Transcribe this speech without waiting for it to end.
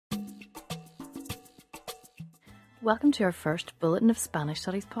Welcome to our first Bulletin of Spanish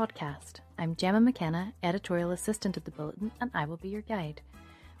Studies podcast. I'm Gemma McKenna, editorial assistant at the Bulletin, and I will be your guide.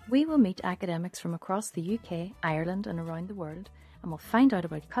 We will meet academics from across the UK, Ireland and around the world, and we'll find out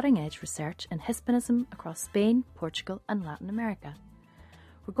about cutting-edge research in Hispanism across Spain, Portugal and Latin America.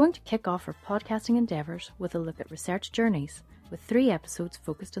 We're going to kick off our podcasting endeavours with a look at research journeys, with 3 episodes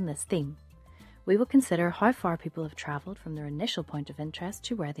focused on this theme. We will consider how far people have travelled from their initial point of interest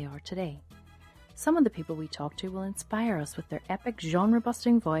to where they are today. Some of the people we talk to will inspire us with their epic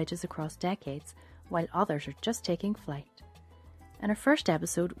genre-busting voyages across decades, while others are just taking flight. In our first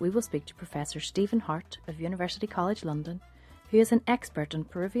episode, we will speak to Professor Stephen Hart of University College London, who is an expert on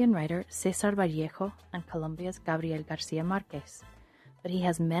Peruvian writer Cesar Vallejo and Colombia's Gabriel Garcia Marquez. But he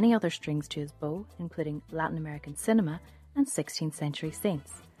has many other strings to his bow, including Latin American cinema and 16th century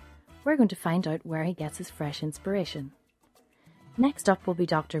saints. We're going to find out where he gets his fresh inspiration. Next up will be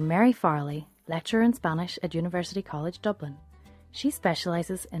Dr. Mary Farley, lecturer in Spanish at University College Dublin. She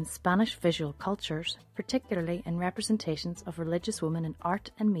specialises in Spanish visual cultures, particularly in representations of religious women in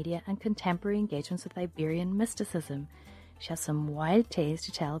art and media and contemporary engagements with Iberian mysticism. She has some wild tales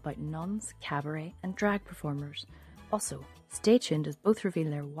to tell about nuns, cabaret and drag performers. Also, stay tuned as both reveal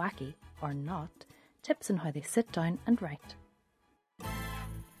their wacky, or not, tips on how they sit down and write.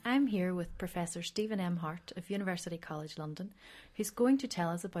 I'm here with Professor Stephen M. Hart of University College London, who's going to tell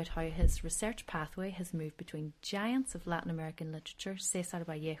us about how his research pathway has moved between giants of Latin American literature, Cesar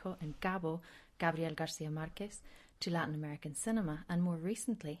Vallejo and Gabriel Garcia Marquez, to Latin American cinema, and more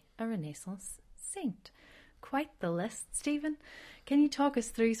recently, a Renaissance saint. Quite the list, Stephen. Can you talk us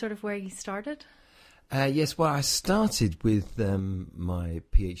through sort of where you started? Yes, well, I started with my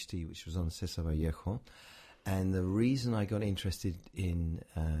PhD, which was on Cesar Vallejo. And the reason I got interested in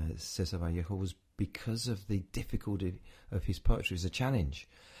Cesar Vallejo was because of the difficulty of his poetry as a challenge.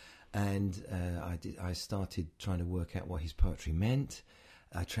 And I started trying to work out what his poetry meant.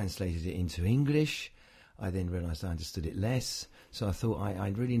 I translated it into English. I then realised I understood it less. So I thought I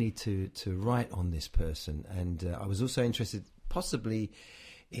really need to write on this person. And I was also interested possibly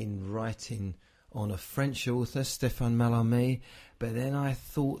in writing on a French author, Stéphane Mallarmé. But then I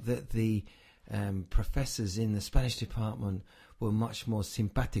thought that the professors in the Spanish department were much more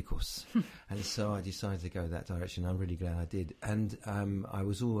simpaticos. And so I decided to go that direction. I'm really glad I did. And I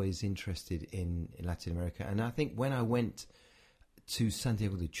was always interested in Latin America. And I think when I went to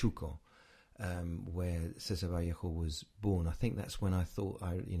Santiago de Chuco, where Cesar Vallejo was born, I think that's when I thought,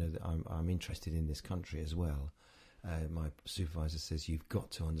 that I'm interested in this country as well. My supervisor says, you've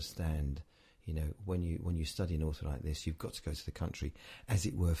got to understand, when you study an author like this, you've got to go to the country, as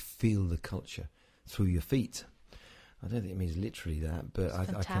it were, feel the culture through your feet. I don't think it means literally that, but I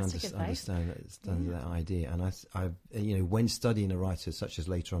can understand that idea. And I when studying a writer such as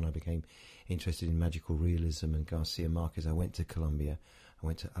later on I became interested in magical realism and Garcia Marquez, I went to Colombia. I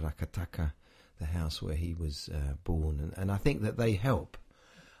went to Aracataca, the house where he was born, and I think that they help.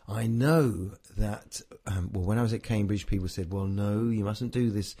 I know that, when I was at Cambridge, people said, well, no, you mustn't do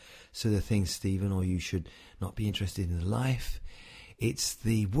this sort of thing, Stephen, or you should not be interested in the life. It's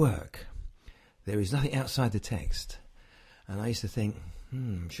the work. There is nothing outside the text. And I used to think,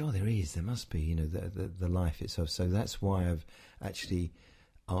 sure there is. There must be, the life itself. So that's why I've actually,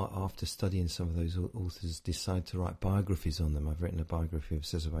 after studying some of those authors, decided to write biographies on them. I've written a biography of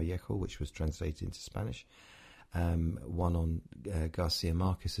Cesar Vallejo, which was translated into Spanish. One on Garcia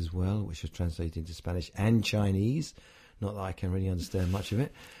Marquez as well, which was translated into Spanish and Chinese. Not that I can really understand much of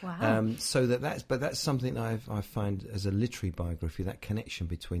it. Wow. So that's something that I find as a literary biography, that connection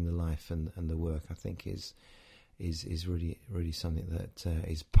between the life and the work, I think is really something that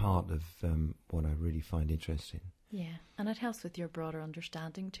is part of what I really find interesting. Yeah, and it helps with your broader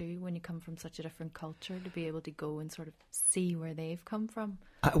understanding too, when you come from such a different culture, to be able to go and sort of see where they've come from.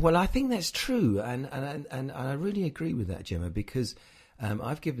 Well, I think that's true, and I really agree with that, Gemma, because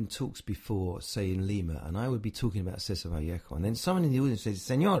I've given talks before, say in Lima, and I would be talking about Cesar Vallejo, and then someone in the audience says,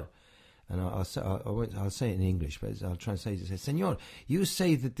 "Señor," and I'll say it in English, but I'll translate it. Say, "Señor, you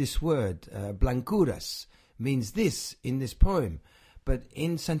say that this word blancuras means this in this poem. But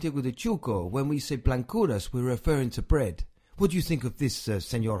in Santiago de Chuco, when we say blancuras, we're referring to bread. What do you think of this,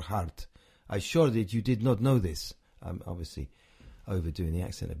 Senor Hart? I'm sure that you did not know this." I'm obviously overdoing the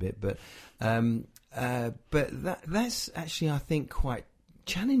accent a bit, but that's actually, I think, quite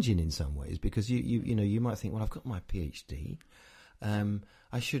challenging in some ways, because you might think, well, I've got my PhD,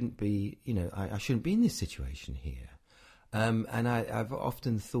 I shouldn't be in this situation here. And I've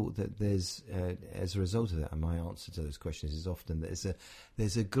often thought that there's, as a result of that, and my answer to those questions is often that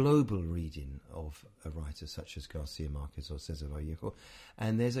there's a global reading of a writer such as Garcia Marquez or Cesar Vallejo,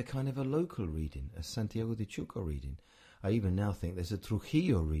 and there's a kind of a local reading, a Santiago de Chuco reading. I even now think there's a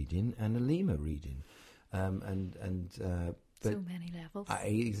Trujillo reading and a Lima reading, but so many levels.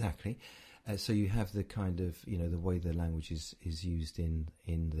 Exactly. So you have the kind of, the way the language is used in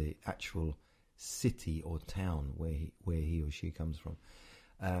the actual city or town where he or she comes from.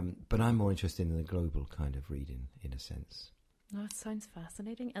 But I'm more interested in the global kind of reading, in a sense. Oh, it sounds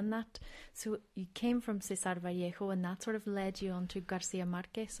fascinating. And so you came from Cesar Vallejo, and that sort of led you on to Garcia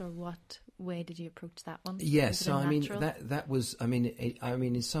Marquez, or what way did you approach that one? Yes, so I mean that was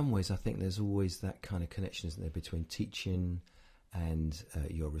in some ways I think there's always that kind of connection, isn't there, between teaching and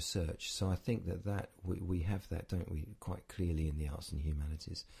your research. So I think that we have that, don't we, quite clearly in the arts and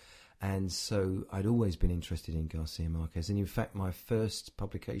humanities. And so I'd always been interested in Garcia Marquez. And in fact, my first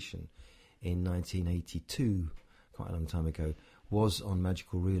publication in 1982, quite a long time ago, was on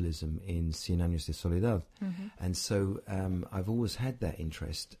magical realism in Cien Años de Soledad. Mm-hmm. And so I've always had that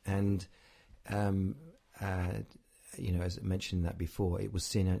interest. And, as I mentioned that before, it was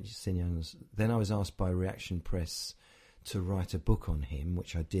Cien Años. Then I was asked by Reaction Press to write a book on him,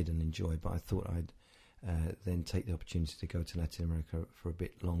 which I did and enjoyed, but I thought I'd then take the opportunity to go to Latin America for a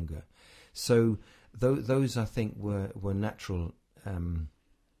bit longer. So those I think were natural,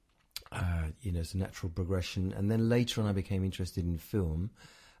 it's a natural progression. And then later on I became interested in film.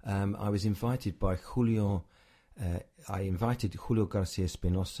 I was invited by Julio Garcia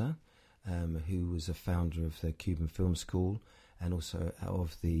Espinosa, who was a founder of the Cuban Film School and also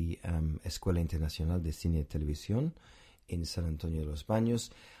of the Escuela Internacional de Cine y Televisión in San Antonio de los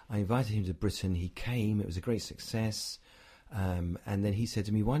Baños. I invited him to Britain. He came. It was a great success. And then he said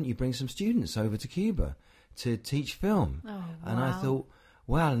to me, why don't you bring some students over to Cuba to teach film? Oh, wow. And I thought,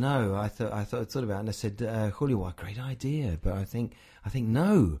 well, no. I thought about it, and I said, Julio, what a great idea. But I think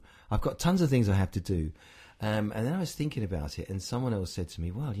no. I've got tons of things I have to do. And then I was thinking about it, and someone else said to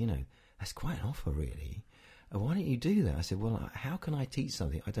me, well, that's quite an offer, really. Why don't you do that? I said, well, how can I teach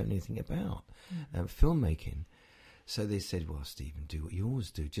something I don't know anything about? Filmmaking. So they said, well, Stephen, do what you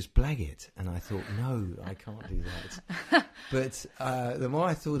always do. Just blag it. And I thought, no, I can't do that. But the more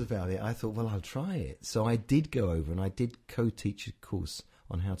I thought about it, I thought, well, I'll try it. So I did go over and I did co-teach a course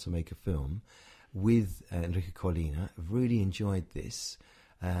on how to make a film with Enrique Colina. Really enjoyed this.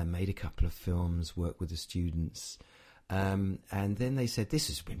 Made a couple of films, worked with the students. And then they said, this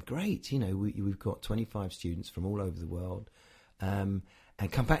has been great. We've got 25 students from all over the world. And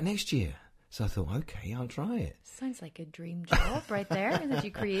come back next year. So I thought, okay, I'll try it. Sounds like a dream job right there that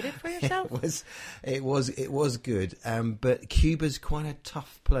you created for yourself. It was good. But Cuba's quite a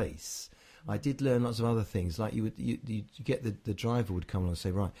tough place. I did learn lots of other things. Like you get the driver would come along and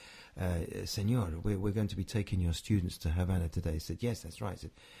say, right, Senor, we're going to be taking your students to Havana today. He said, yes, that's right. I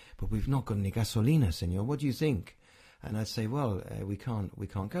said, but we've not got any gasolina, Senor. What do you think? And I'd say, well, we can't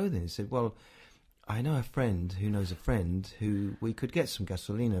go then. He said, well, I know a friend who knows a friend who we could get some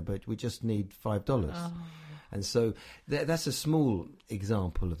gasolina, but we just need $5. Oh. And so that's a small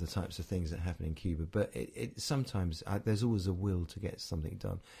example of the types of things that happen in Cuba. But it sometimes there's always a will to get something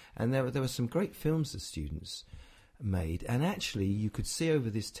done. And there were some great films that students made. And actually, you could see over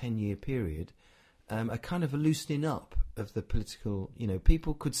this 10-year period a kind of a loosening up of the political,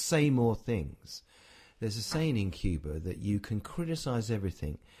 people could say more things. There's a saying in Cuba that you can criticize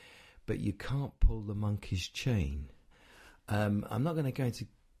everything, but you can't pull the monkey's chain. I'm not going to go into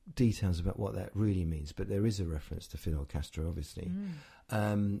details about what that really means, but there is a reference to Fidel Castro, obviously,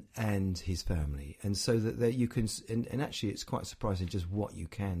 and his family. And so that you can... And actually, it's quite surprising just what you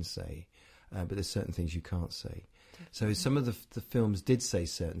can say, but there's certain things you can't say. So some of the films did say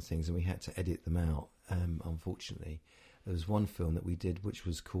certain things, and we had to edit them out, unfortunately. There was one film that we did which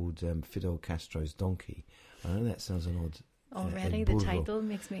was called Fidel Castro's Donkey. I know that sounds an odd... Already, the title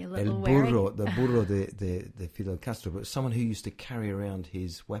makes me a little wary. The burro de Fidel Castro, but someone who used to carry around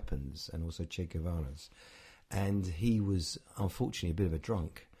his weapons and also Che Guevara's. And he was, unfortunately, a bit of a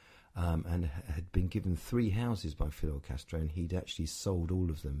drunk and had been given 3 houses by Fidel Castro, and he'd actually sold all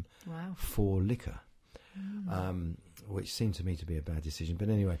of them for liquor, which seemed to me to be a bad decision. But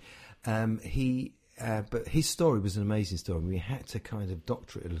anyway, but his story was an amazing story. We had to kind of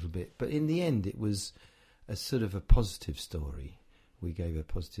doctor it a little bit. But in the end, it was a sort of a positive story. We gave a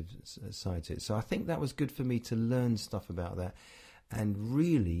positive side to it. So I think that was good for me to learn stuff about that. And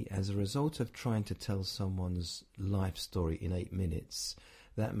really, as a result of trying to tell someone's life story in 8 minutes,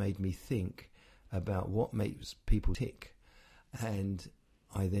 that made me think about what makes people tick. And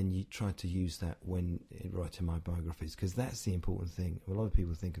I then tried to use that when writing my biographies, because that's the important thing. A lot of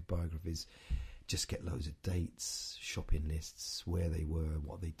people think of biographies, just get loads of dates, shopping lists, where they were,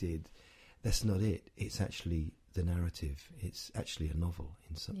 what they did. That's not it. It's actually the narrative. It's actually a novel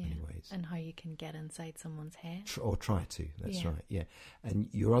in so many ways. And how you can get inside someone's head. Or try to. That's right, yeah. And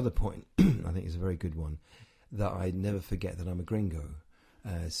your other point, I think, is a very good one, that I never forget that I'm a gringo.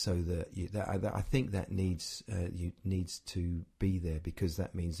 So that I think that needs to be there, because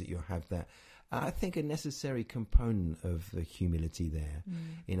that means that you have that, I think, a necessary component of the humility there.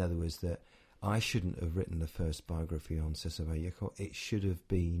 In other words, that I shouldn't have written the first biography on César Vallejo. It should have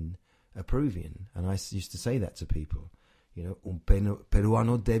been a Peruvian, and I used to say that to people. Un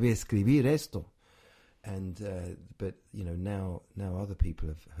peruano debe escribir esto. And but now other people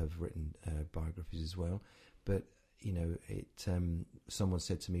have written biographies as well, but. Someone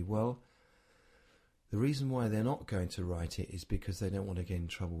said to me, well, the reason why they're not going to write it is because they don't want to get in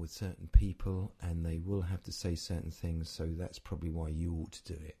trouble with certain people, and they will have to say certain things, so that's probably why you ought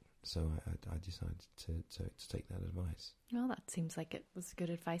to do it. So I decided to take that advice. Well, that seems like it was good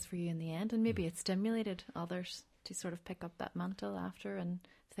advice for you in the end, and maybe it stimulated others to sort of pick up that mantle after and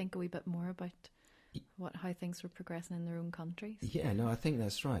think a wee bit more about how things were progressing in their own countries. Yeah, no, I think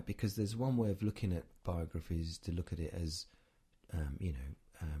that's right, because there's one way of looking at biographies, to look at it as,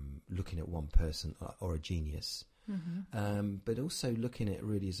 looking at one person or a genius, but also looking at it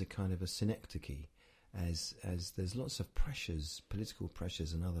really as a kind of a synecdoche, as there's lots of pressures, political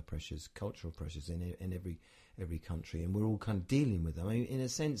pressures and other pressures, cultural pressures in every country, and we're all kind of dealing with them. I mean, in a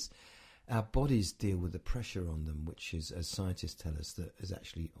sense, our bodies deal with the pressure on them, which is, as scientists tell us, that is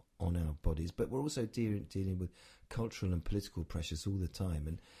actually on our bodies. But we're also dealing with cultural and political pressures all the time.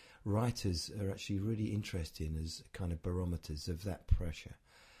 And writers are actually really interesting as kind of barometers of that pressure.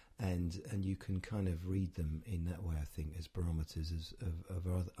 And you can kind of read them in that way, I think, as barometers of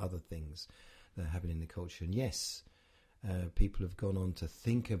other things that are happening in the culture. And yes, people have gone on to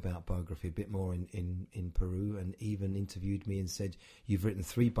think about biography a bit more in Peru, and even interviewed me and said, you've written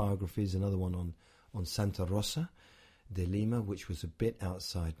 3 biographies, another one on Santa Rosa de Lima, which was a bit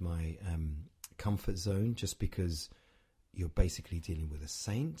outside my comfort zone, just because you're basically dealing with a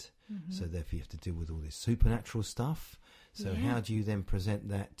saint, so therefore you have to deal with all this supernatural stuff. So how do you then present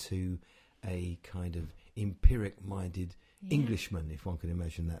that to a kind of empiric-minded Englishman, if one could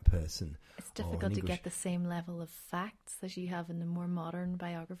imagine that person? It's difficult to get the same level of facts that you have in the more modern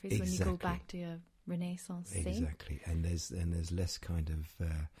biographies when you go back to a Renaissance saint. Exactly, and there's less kind of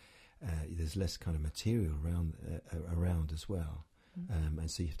material around as well, and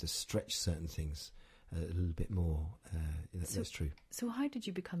so you have to stretch certain things a little bit more. That's true. So how did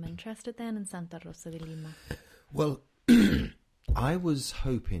you become interested then in Santa Rosa de Lima? Well, I was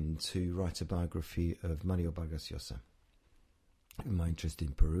hoping to write a biography of Mario Vargas Llosa, my interest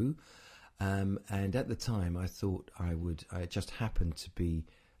in Peru, and at the time I thought I just happened to be,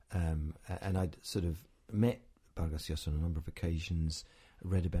 and I'd sort of met Vargas Llosa on a number of occasions,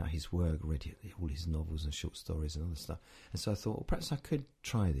 read about his work, read all his novels and short stories and other stuff, and so I thought, well, perhaps I could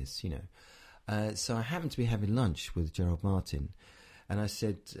try this, So I happened to be having lunch with Gerald Martin, and I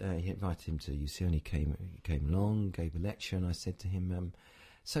said, he invited him to UCL, and he came along, gave a lecture, and I said to him,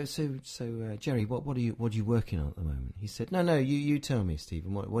 so Jerry, what are you working on at the moment? He said, no, you tell me,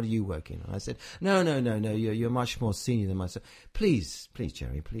 Stephen, what are you working on? I said, no, you're much more senior than myself. Please,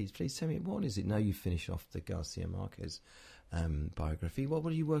 Jerry, please tell me, what is it? Now you finish off the Garcia Marquez biography. What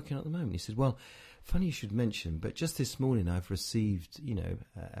are you working on at the moment? He said, well, funny you should mention, but just this morning I've received,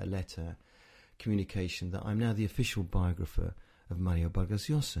 a letter, communication, that I'm now the official biographer of Mario Vargas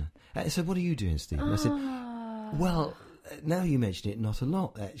Llosa. So what are you doing, Stephen? I said, well, now you mention it, not a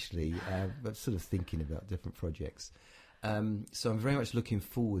lot, actually, but sort of thinking about different projects. So I'm very much looking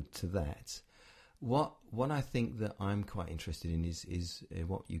forward to that. What I think that I'm quite interested in is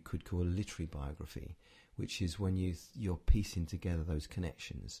what you could call a literary biography, which is when you're piecing together those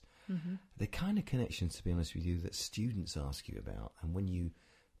connections. The kind of connections, to be honest with you, that students ask you about. And when you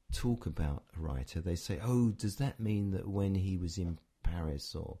talk about a writer, they say, oh, does that mean that when he was in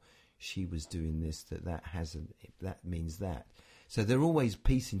Paris or she was doing this, that means that? So they're always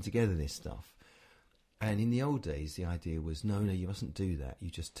piecing together this stuff. And in the old days, the idea was, no, you mustn't do that. You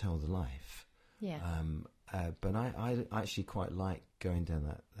just tell the life. Yeah. But I actually quite like going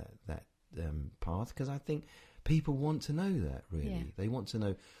down that path, because I think people want to know that, really. Yeah. They want to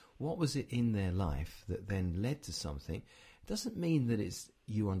know, what was it in their life that then led to something? It doesn't mean that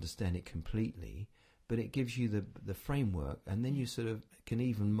you understand it completely, but it gives you the framework, and then you sort of can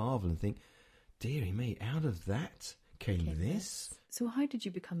even marvel and think, dearie me, out of that came this. So how did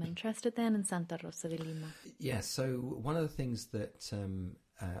you become interested then in Santa Rosa de Lima? Yeah, so one of the things that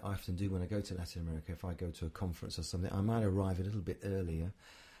I often do when I go to Latin America, if I go to a conference or something, I might arrive a little bit earlier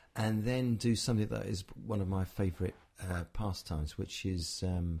and then do something that is one of my favourite pastimes, which is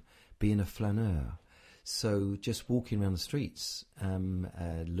being a flaneur. So just walking around the streets,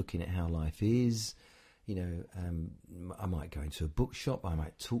 looking at how life is. You know, I might go into a bookshop, I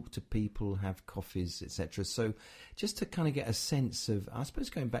might talk to people, have coffees, etc. So just to kind of get a sense of, I suppose,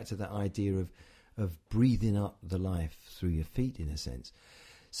 going back to that idea of breathing up the life through your feet, in a sense.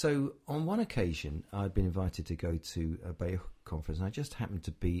 So on one occasion, I'd been invited to go to a Bay conference, and I just happened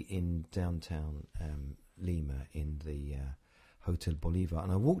to be in downtown Lima in the Hotel Bolivar,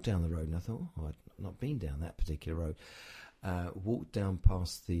 and I walked down the road, and I thought, oh, I'd not been down that particular road. Walked down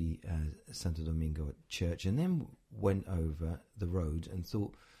past the Santo Domingo church and then went over the road and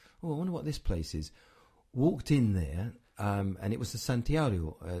thought, oh, I wonder what this place is. Walked in there, and it was the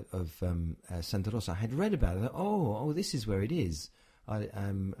Santuario of Santa Rosa. I had read about it. Oh, this is where it is. I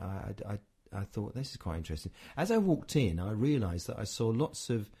thought, this is quite interesting. As I walked in, I realised that I saw lots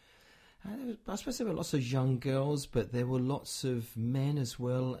of, I suppose there were lots of young girls, but there were lots of men as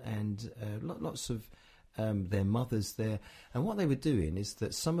well, and lots of their mothers there. And what they were doing is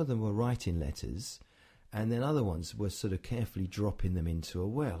that some of them were writing letters, and then other ones were sort of carefully dropping them into a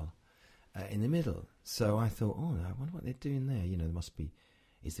well in the middle. So I thought, oh, I wonder what they're doing there. You know, there must be,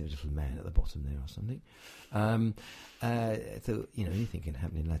 is there a little man at the bottom there or something? I thought, you know, anything can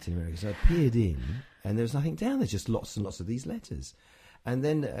happen in Latin America. So I peered in, and there was nothing down there, just lots and lots of these letters. And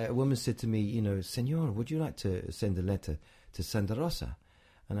then a woman said to me, you know, Senor, would you like to send a letter to Santa Rosa?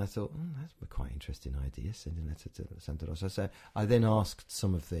 And I thought, that's a quite interesting idea, sending a letter to Santa Rosa. So I then asked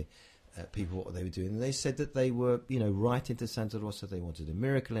some of the people what they were doing. And they said that they were, you know, writing to Santa Rosa. They wanted a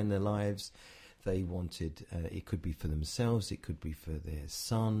miracle in their lives. They wanted, it could be for themselves, it could be for their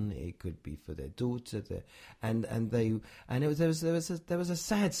son, it could be for their daughter. There was a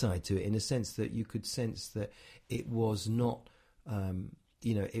sad side to it, in a sense that you could sense that it was not,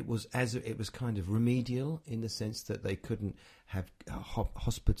 you know, it was kind of remedial, in the sense that they couldn't have a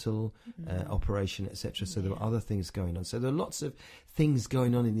hospital operation, etc. So there were other things going on. So there are lots of things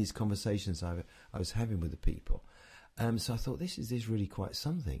going on in these conversations I was having with the people. So I thought, this is really quite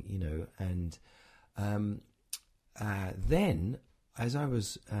something, you know. And then, as I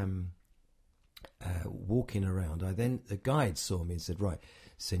was walking around, the guide saw me and said, right,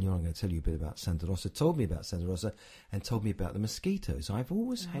 Senor, I'm going to tell you a bit about Santa Rosa. Told me about Santa Rosa and told me about the mosquitoes. I've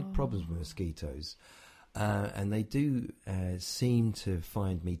always had problems with mosquitoes, and they do seem to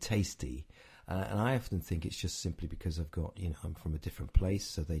find me tasty. And I often think it's just simply because I'm from a different place,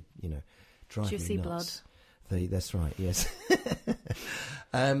 so they, you know, drive Juicy me nuts. Blood. That's right, yes.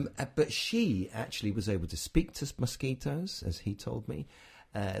 But she actually was able to speak to mosquitoes, as he told me.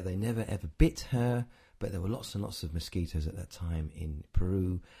 They never ever bit her, but there were lots and lots of mosquitoes at that time in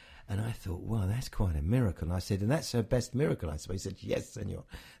Peru. And I thought, wow, that's quite a miracle. And I said, and that's her best miracle, I suppose. He said, yes, Senor,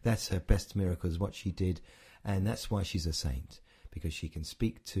 that's her best miracle, is what she did. And that's why she's a saint, because she can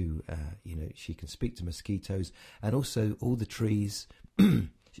speak to, she can speak to mosquitoes, and also all the trees.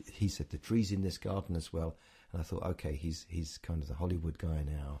 He said the trees in this garden as well. And I thought, okay, he's kind of the Hollywood guy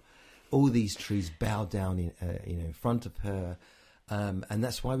now. All these trees bow down in front of her, and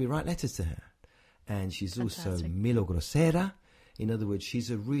that's why we write letters to her. And she's Fantastic. Also milagrosera. In other words,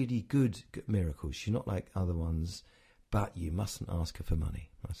 she's a really good miracle. She's not like other ones, but you mustn't ask her for money.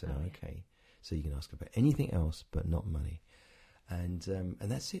 I said, okay. So you can ask her for anything else, but not money. And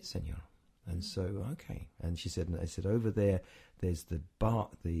that's it, Senor. And so, okay. And she said, I said, over there's the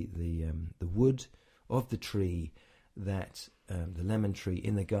bark, the wood of the tree, that the lemon tree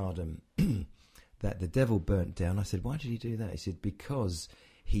in the garden that the devil burnt down. I said, why did he do that? He said, because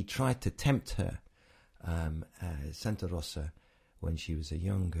he tried to tempt her, Santa Rosa, when she was a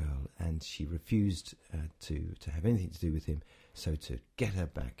young girl, and she refused to have anything to do with him. So to get her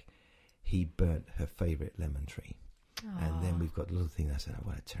back, he burnt her favourite lemon tree. Aww. And then we've got a little thing. I said, oh,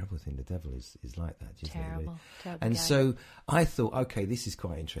 what a terrible thing. The devil is like that. Terrible and guy. So I thought, okay, this is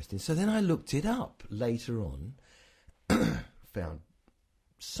quite interesting. So then I looked it up later on, found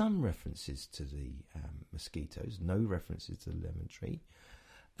some references to the mosquitoes, no references to the lemon tree,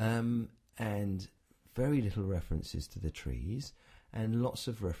 and very little references to the trees, and lots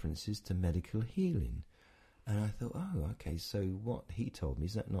of references to medical healing. And I thought, oh, okay, so what he told me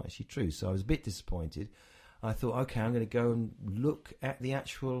is not actually true. So I was a bit disappointed. I thought, okay, I'm going to go and look at the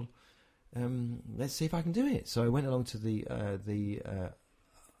actual, let's see if I can do it. So I went along to the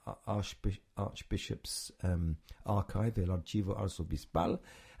Archbishop's archive, El Archivo Arzobispal,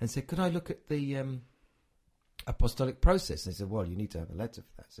 and said, could I look at the apostolic process. And they said, well, you need to have a letter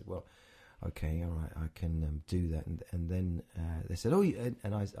for that. I said, well, okay, all right, I can do that. And then they said, oh,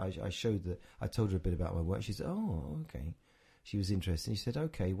 and I showed that, I told her a bit about my work. She said, oh, okay. She was interested. She said,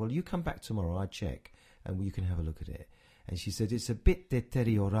 okay, well, you come back tomorrow, I check, and you can have a look at it. And she said, it's a bit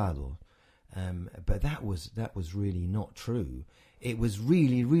deteriorado. But that was really not true. It was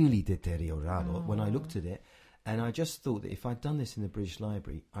really, really deteriorado when I looked at it. And I just thought that if I'd done this in the British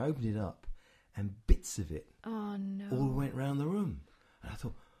Library, I opened it up and bits of it all went round the room. And I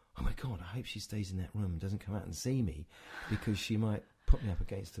thought, oh my God, I hope she stays in that room and doesn't come out and see me, because she might put me up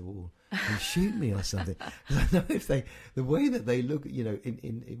against the wall and shoot me or something. Because I know if the way that they look, you know,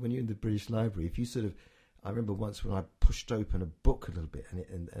 in when you're in the British Library, if you sort of, I remember once when I pushed open a book a little bit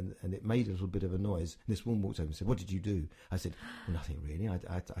and it made a little bit of a noise. And this woman walked over and said, "What did you do?" I said, well, "Nothing really. I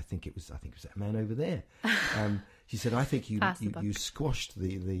think it was that man over there." She said, "I think you squashed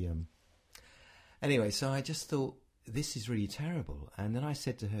the." Anyway, so I just thought, this is really terrible. And then I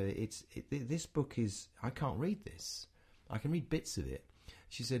said to her, this book is, I can't read this. I can read bits of it.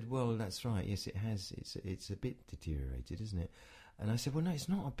 She said, well, that's right. Yes, it has. It's a bit deteriorated, isn't it? And I said, well, no, it's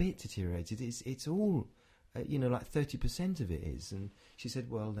not a bit deteriorated. It's all, like 30% of it is. And she said,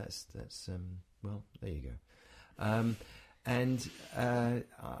 well, that's well, there you go. And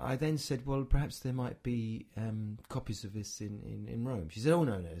I then said, well, perhaps there might be copies of this in Rome. She said, oh,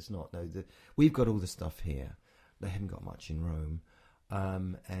 no, it's not. No, we've got all the stuff here. They haven't got much in Rome.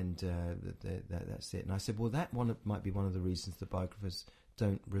 That's it. And I said, well, that one might be one of the reasons the biographers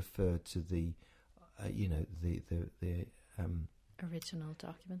don't refer to the original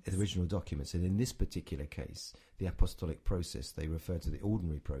documents. The original documents. And in this particular case, the apostolic process, they refer to the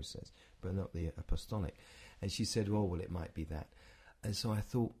ordinary process, but not the apostolic. And she said, well, it might be that. And so I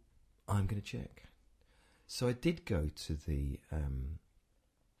thought, I'm going to check. So I did go to the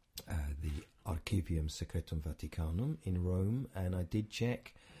Archivium Secretum Vaticanum in Rome, and I did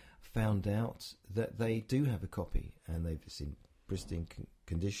check, found out that they do have a copy, and it's in pristine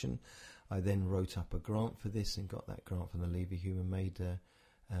condition. I then wrote up a grant for this and got that grant from the Leverhulme and made the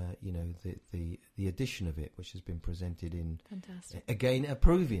edition of it, which has been presented in. Fantastic. Again, a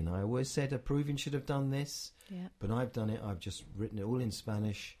Peruvian. I always said a Peruvian should have done this, but I've done it. I've just written it all in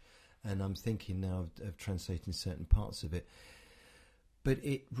Spanish, and I'm thinking now of translating certain parts of it. But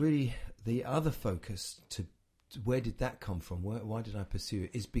it really, the other focus to where did that come from? Why did I pursue it?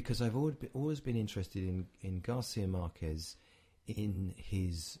 Is because I've always been interested in Garcia Marquez, in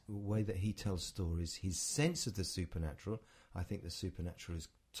his way that he tells stories, his sense of the supernatural. I think the supernatural is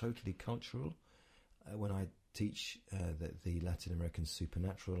totally cultural. When I teach the Latin American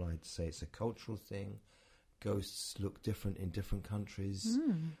supernatural, I'd say it's a cultural thing. Ghosts look different in different countries.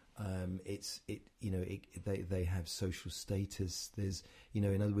 They have social status. There's,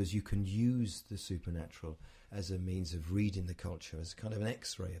 in other words, you can use the supernatural as a means of reading the culture, as kind of an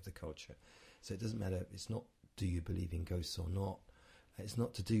X-ray of the culture. So it doesn't matter. It's not, do you believe in ghosts or not? It's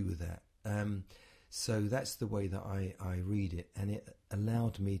not to do with that. So that's the way that I read it, and it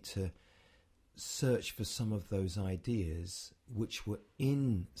allowed me to search for some of those ideas which were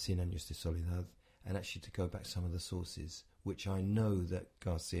in Cien Años de Soledad, and actually to go back some of the sources, which I know that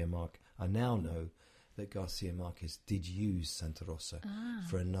I now know that Garcia Marquez did use Santa Rosa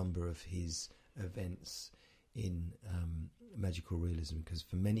for a number of his events in magical realism, because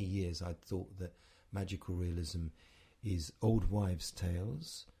for many years I'd thought that magical realism is old wives'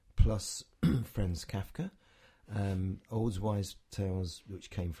 tales plus Franz Kafka. Old wives' tales, which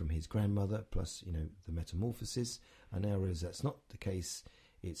came from his grandmother, plus, the Metamorphoses. I now realise that's not the case.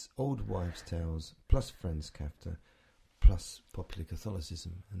 It's old wives' tales plus Franz Kafka plus popular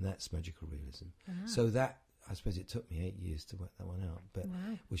Catholicism, and that's magical realism. So that, I suppose it took me 8 years to work that one out, but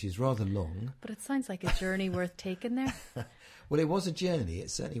which is rather long. But it sounds like a journey worth taking there. Well, it was a journey. It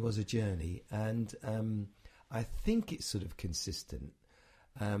certainly was a journey, and I think it's sort of consistent.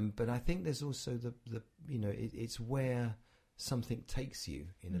 But I think there's also it's where something takes you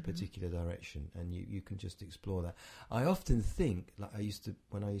in a particular direction, and you can just explore that. I often think, like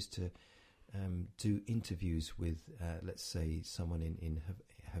when I used to do interviews with, let's say, someone in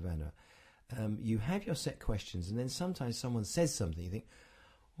Havana, you have your set questions, and then sometimes someone says something, you think,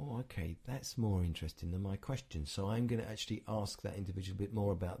 oh, okay, that's more interesting than my question, so I'm going to actually ask that individual a bit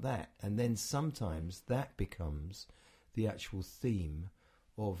more about that. And then sometimes that becomes the actual theme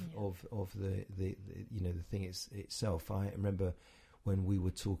of the thing itself. I remember when I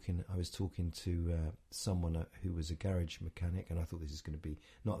was talking to someone who was a garage mechanic, and I thought this is going to be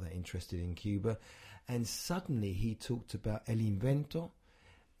not that interested in Cuba, and suddenly he talked about el invento,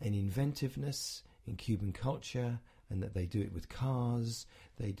 an inventiveness in Cuban culture, and that they do it with cars,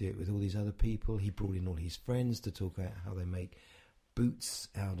 they do it with all these other people. He brought in all his friends to talk about how they make boots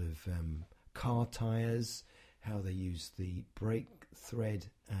out of car tyres, how they use the brake thread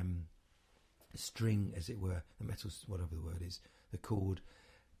string, as it were, the metal, whatever the word is, the cord,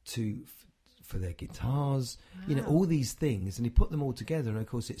 for their guitars. Wow. You know, all these things, and he put them all together, and of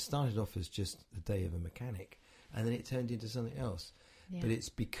course it started off as just the day of a mechanic, and then it turned into something else. Yeah. But it's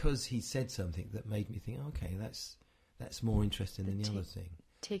because he said something that made me think, okay, that's more interesting than the other thing.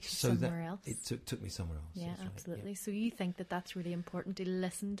 Takes you somewhere else. It took me somewhere else. Yeah, right. absolutely. Yeah. So you think that that's really important, to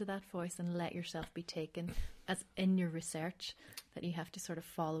listen to that voice and let yourself be taken, as in your research, that you have to sort of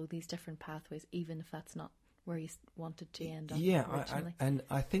follow these different pathways, even if that's not where you wanted to end up. Yeah, and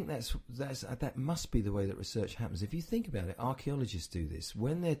I think that must be the way that research happens. If you think about it, archaeologists do this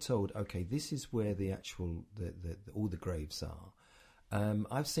when they're told, okay, this is where the actual all the graves are.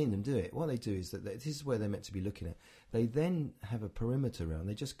 I've seen them do it. What they do is that this is where they're meant to be looking at. They then have a perimeter around.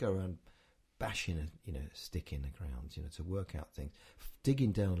 They just go around bashing a stick in the ground, to work out things,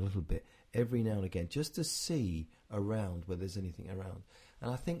 digging down a little bit every now and again, just to see around where there's anything around. And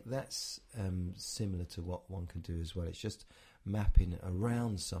I think that's similar to what one can do as well. It's just mapping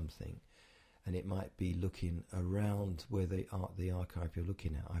around something, and it might be looking around where the archive you're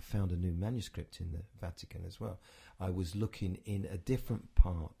looking at. I found a new manuscript in the Vatican as well. I was looking in a different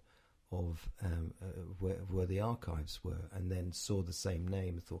part of where the archives were, and then saw the same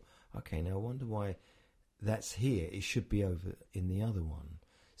name and thought, okay, now I wonder why that's here. It should be over in the other one.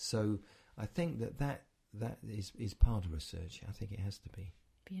 So I think that is part of research. I think it has to be.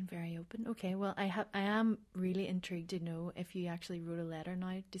 Being very open. Okay, well, I am really intrigued to know if you actually wrote a letter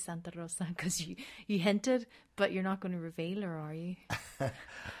now to Santa Rosa, because you hinted, but you're not going to reveal, or are you?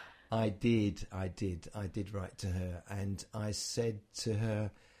 I did write to her, and I said to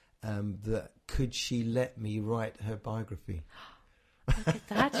her that could she let me write her biography. Look at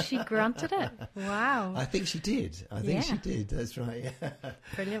that, she granted it. Wow. I think she did. She did. That's right. Yeah.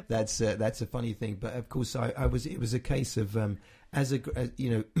 Brilliant. That's a funny thing, but of course it was a case of as a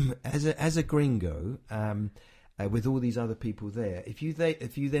gringo, with all these other people there. If you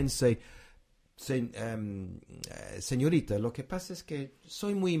then say, señorita, lo que pasa es que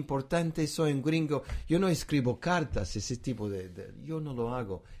soy muy importante, soy un gringo, yo no escribo cartas, ese tipo yo no lo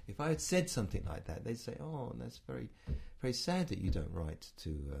hago. If I had said something like that, they'd say, oh, that's very, very sad that you don't write to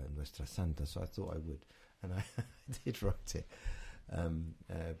Nuestra Santa. So I thought I would, and I did write it,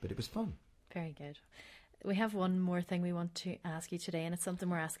 but it was fun. Very good. We have one more thing we want to ask you today, and it's something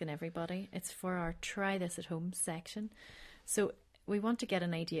we're asking everybody. It's for our Try This at Home section. So we want to get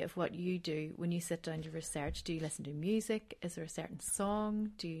an idea of what you do when you sit down to research. Do you listen to music? Is there a certain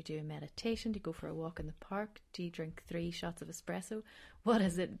song? Do you do a meditation? Do you go for a walk in the park? Do you drink 3 shots of espresso? What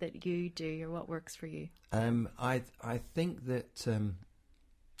is it that you do, or what works for you? I think that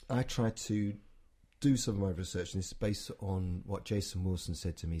I try to do some of my research, and this is based on what Jason Wilson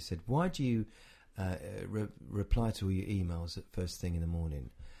said to me. He said, why do you reply to all your emails at first thing in the morning?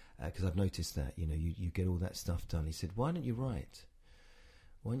 Because I've noticed that, you get all that stuff done. He said, why don't you write?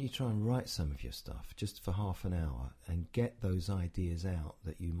 Why don't you try and write some of your stuff just for half an hour and get those ideas out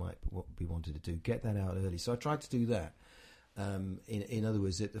that you might be wanting to do? Get that out early. So I tried to do that. In other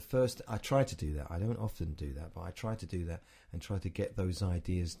words, at the first, I try to do that. I don't often do that, but I try to do that and try to get those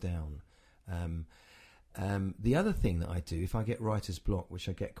ideas down. The other thing that I do, if I get writer's block, which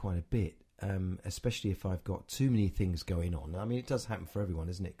I get quite a bit, especially if I've got too many things going on. I mean, it does happen for everyone,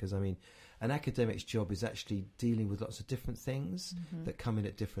 isn't it? Because, an academic's job is actually dealing with lots of different things that come in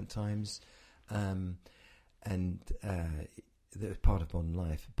at different times, and they're part of modern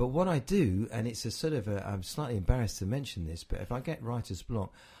life. But what I do, and it's a sort of I'm slightly embarrassed to mention this, but if I get writer's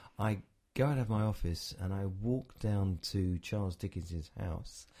block, I go out of my office and I walk down to Charles Dickens's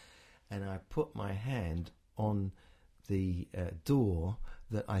house, and I put my hand on the door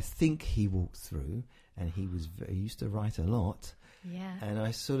that I think he walked through, and he used to write a lot. Yeah. And I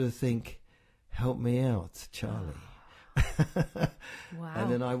sort of think, help me out, Charlie. Wow.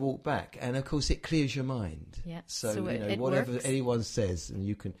 And then I walk back, and of course it clears your mind. Yeah. So whatever works. Anyone says, and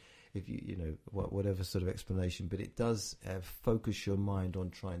you can, if whatever sort of explanation, but it does focus your mind on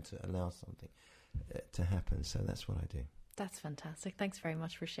trying to allow something to happen. So that's what I do. That's fantastic. Thanks very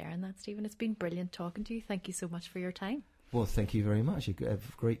much for sharing that, Stephen. It's been brilliant talking to you. Thank you so much for your time. Well, thank you very much. It's a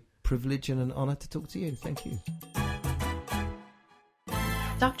great privilege and an honour to talk to you. Thank you.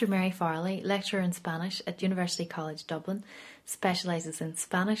 Dr. Mary Farley, lecturer in Spanish at University College Dublin, specialises in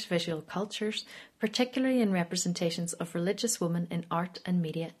Spanish visual cultures, particularly in representations of religious women in art and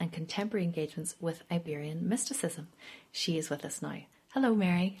media and contemporary engagements with Iberian mysticism. She is with us now. Hello,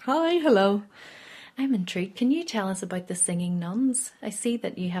 Mary. Hi, hello. I'm intrigued. Can you tell us about the singing nuns? I see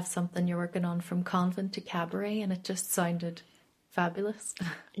that you have something you're working on from convent to cabaret, and it just sounded fabulous.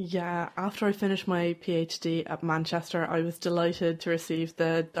 Yeah, after I finished my PhD at Manchester, I was delighted to receive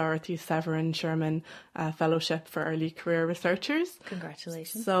the Dorothy Severin Sherman Fellowship for Early Career Researchers.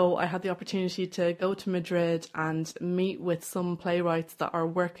 Congratulations. So I had the opportunity to go to Madrid and meet with some playwrights that are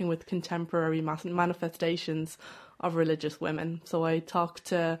working with contemporary manifestations of religious women. So I talked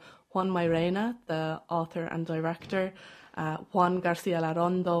to Juan Mairena, the author and director, Juan Garcia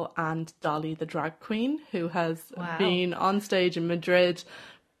Larrondo, and Dolly the drag queen, who has been on stage in Madrid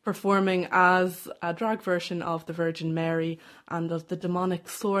performing as a drag version of the Virgin Mary and of the demonic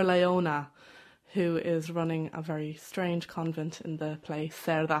Sor Leona, who is running a very strange convent in the play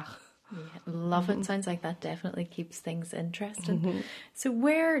Cerda. Yeah, love it. Sounds like that definitely keeps things interesting. So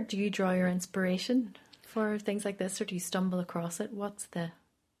where do you draw your inspiration for things like this, or do you stumble across it?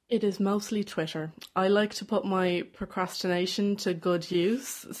 It is mostly Twitter. I like to put my procrastination to good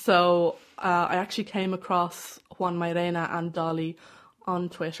use. So I actually came across Juan Mairena and Dolly on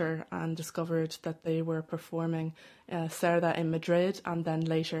Twitter and discovered that they were performing Cerda in Madrid, and then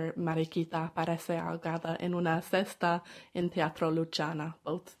later Mariquita parece ahogada en una cesta in Teatro Luchana,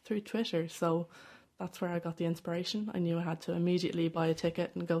 both through Twitter. So that's where I got the inspiration. I knew I had to immediately buy a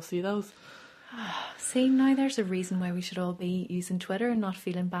ticket and go see those. See, now there's a reason why we should all be using Twitter and not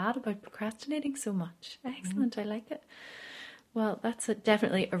feeling bad about procrastinating so much. Excellent, I like it. Well, that's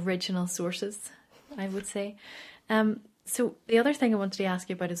definitely original sources, I would say. So the other thing I wanted to ask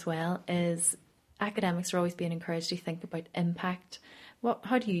you about as well is academics are always being encouraged to think about impact.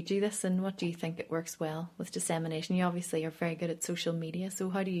 How do you do this, and what do you think it works well with dissemination? You obviously are very good at social media, so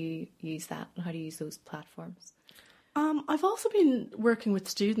how do you use that, and how do you use those platforms? I've also been working with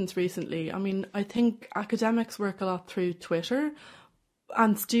students recently. I mean, I think academics work a lot through Twitter,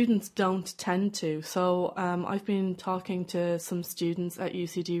 and students don't tend to. So I've been talking to some students at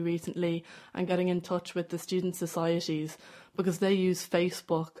UCD recently and getting in touch with the student societies, because they use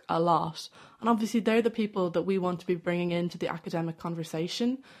Facebook a lot. And obviously they're the people that we want to be bringing into the academic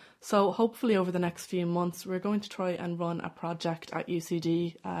conversation. So hopefully over the next few months, we're going to try and run a project at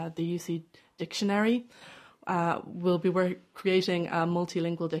UCD, the UC Dictionary. We'll be creating a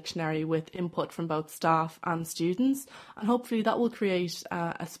multilingual dictionary with input from both staff and students, and hopefully that will create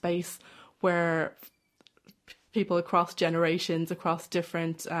a space where people across generations, across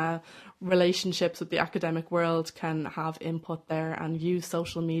different relationships with the academic world can have input there and use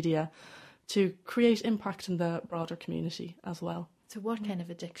social media to create impact in the broader community as well. So what kind of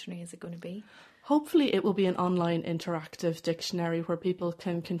a dictionary is it going to be? Hopefully it will be an online interactive dictionary where people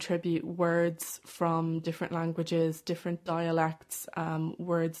can contribute words from different languages, different dialects,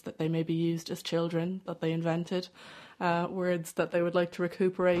 words that they maybe used as children that they invented, words that they would like to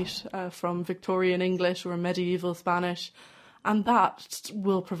recuperate from Victorian English or medieval Spanish. And that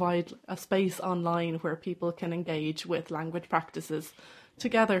will provide a space online where people can engage with language practices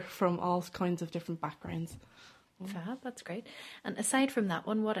together from all kinds of different backgrounds. Fab, that's great. And aside from that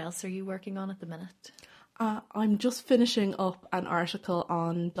one, what else are you working on at the minute? I'm just finishing up an article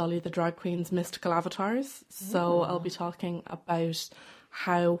on Dolly the Drag Queen's mystical avatars. So I'll be talking about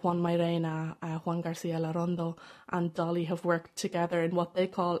how Juan Mairena, Juan Garcia Larrondo and Dolly have worked together in what they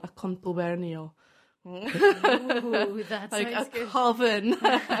call a contubernio. Ooh, that like sounds a good. coven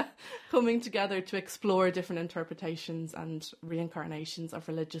coming together to explore different interpretations and reincarnations of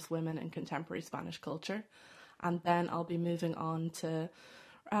religious women in contemporary Spanish culture. And then I'll be moving on to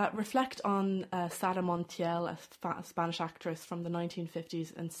reflect on Sara Montiel, a Spanish actress from the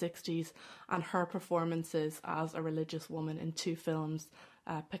 1950s and 60s, and her performances as a religious woman in two films,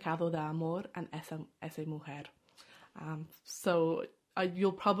 Pecado de Amor and Esa Mujer. So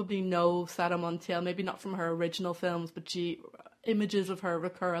you'll probably know Sara Montiel, maybe not from her original films, but images of her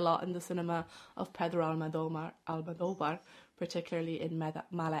recur a lot in the cinema of Pedro Almodóvar, particularly in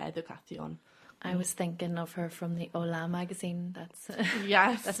Mala Educación. I was thinking of her from the Hola magazine.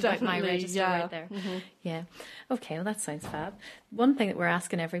 Yes, that's about my register right there. Mm-hmm. Yeah. Okay, well, that sounds fab. One thing that we're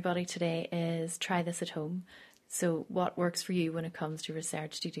asking everybody today is try this at home. So what works for you when it comes to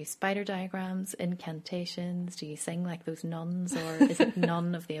research? Do you do spider diagrams, incantations? Do you sing like those nuns, or is it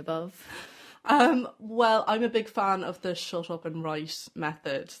none of the above? Well, I'm a big fan of the shut up and write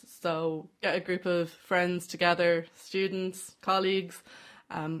method. So get a group of friends together, students, colleagues,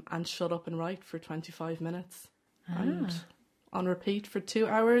 and shut up and write for 25 minutes and on repeat for 2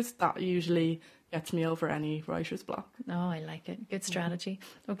 hours. That usually gets me over any writer's block. Oh, I like it. Good strategy.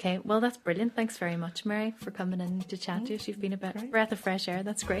 Okay, well, that's brilliant. Thanks very much, Mary, for coming in to chat to us. You've been a breath of fresh air.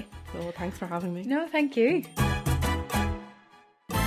 That's great. So thanks for having me. No, thank you.